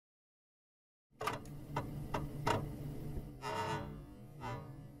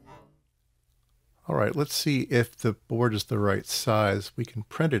All right, let's see if the board is the right size. We can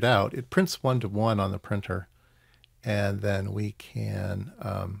print it out. It prints 1-to-1 on the printer, and then we can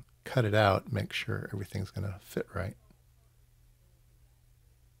cut it out, make sure everything's going to fit right.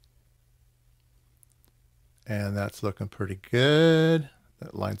 And that's looking pretty good.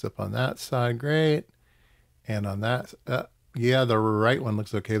 That lines up on that side, great. And on that, yeah, the right one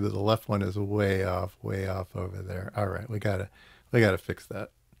looks okay, but the left one is way off over there. All right, we gotta fix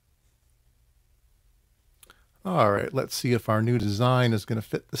that. All right, let's see if our new design is going to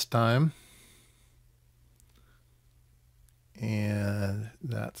fit this time. And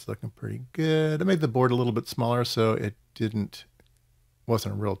that's looking pretty good. I made the board a little bit smaller so it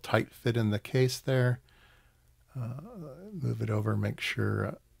wasn't a real tight fit in the case there. Move it over, make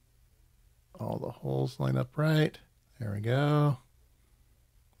sure all the holes line up right. There we go.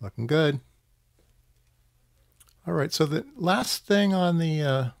 Looking good. All right, so the last thing on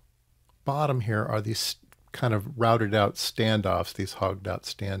the bottom here are these kind of routed out standoffs, these hogged out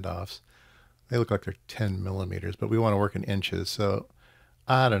standoffs. They look like they're 10 millimeters, but we want to work in inches. So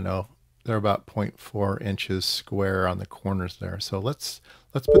I don't know, they're about 0.4 inches square on the corners there. So let's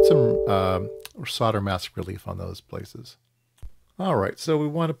put some solder mask relief on those places. All right, so we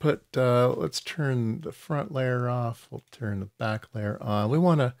want to put, let's turn the front layer off. We'll turn the back layer on. We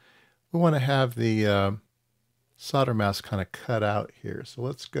want to have the solder mask kind of cut out here. So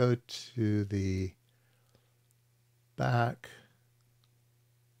let's go to the back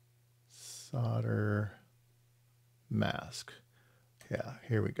solder mask. Yeah,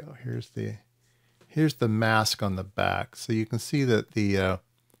 here we go. Here's the mask on the back. So you can see that the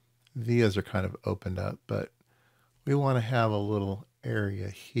vias are kind of opened up, but we want to have a little area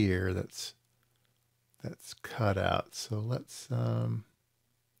here that's cut out. So let's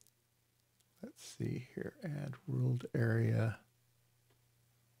see here, add ruled area.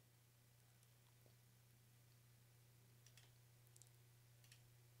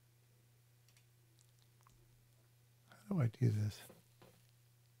 How do I do this?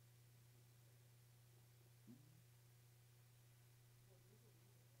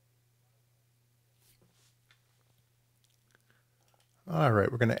 All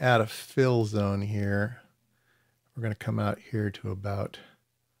right, we're going to add a fill zone here. We're going to come out here to about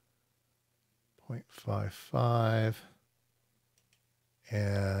 0.55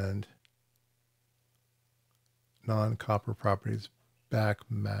 and non-copper properties back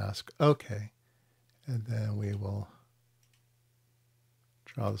mask. Okay, and then we will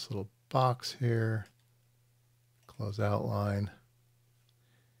draw this little box here, close outline,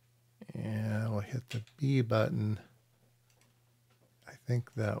 and we'll hit the B button. I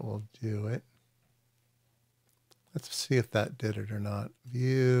think that will do it. Let's see if that did it or not.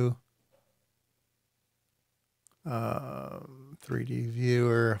 View, 3D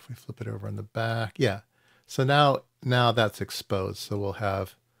viewer. If we flip it over on the back, yeah. So now that's exposed. So we'll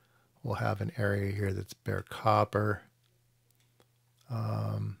have an area here that's bare copper.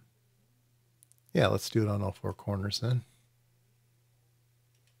 Yeah, let's do it on all four corners then.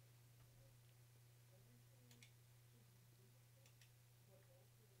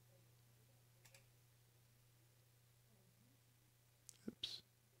 Oops.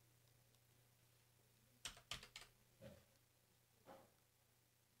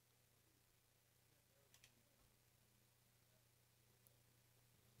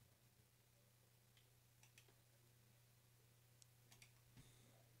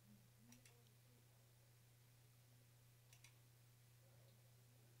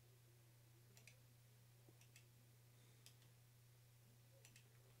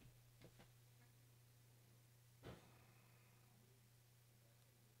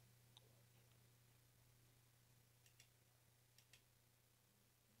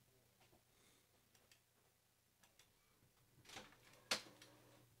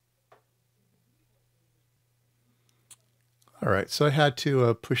 All right, so I had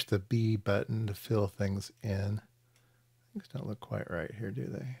to push the B button to fill things in. Things don't look quite right here, do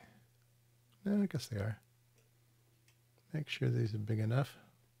they? No, I guess they are. Make sure these are big enough.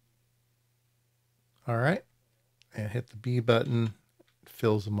 All right, and hit the B button, it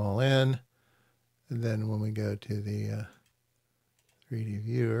fills them all in. And then when we go to the 3D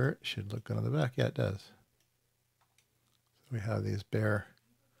viewer, it should look good on the back. Yeah, it does. So we have these bare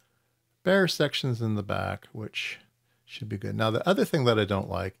sections in the back, which should be good. Now, the other thing that I don't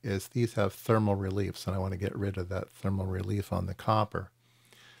like is these have thermal reliefs, and I want to get rid of that thermal relief on the copper.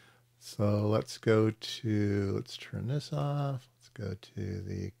 So let's turn this off. Let's go to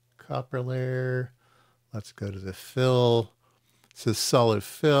the copper layer. Let's go to the fill. It says solid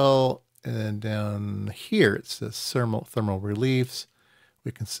fill. And then down here, it says thermal reliefs.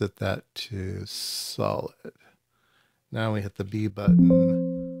 We can set that to solid. Now we hit the B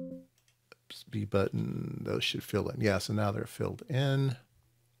button. Oops, B button, those should fill in. Yeah, so now they're filled in.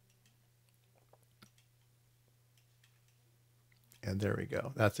 And there we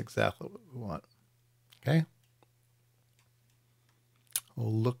go. That's exactly what we want. Okay.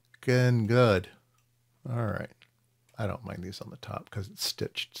 Looking good. All right. I don't mind these on the top because it's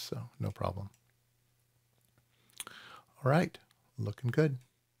stitched, so no problem. All right. Looking good.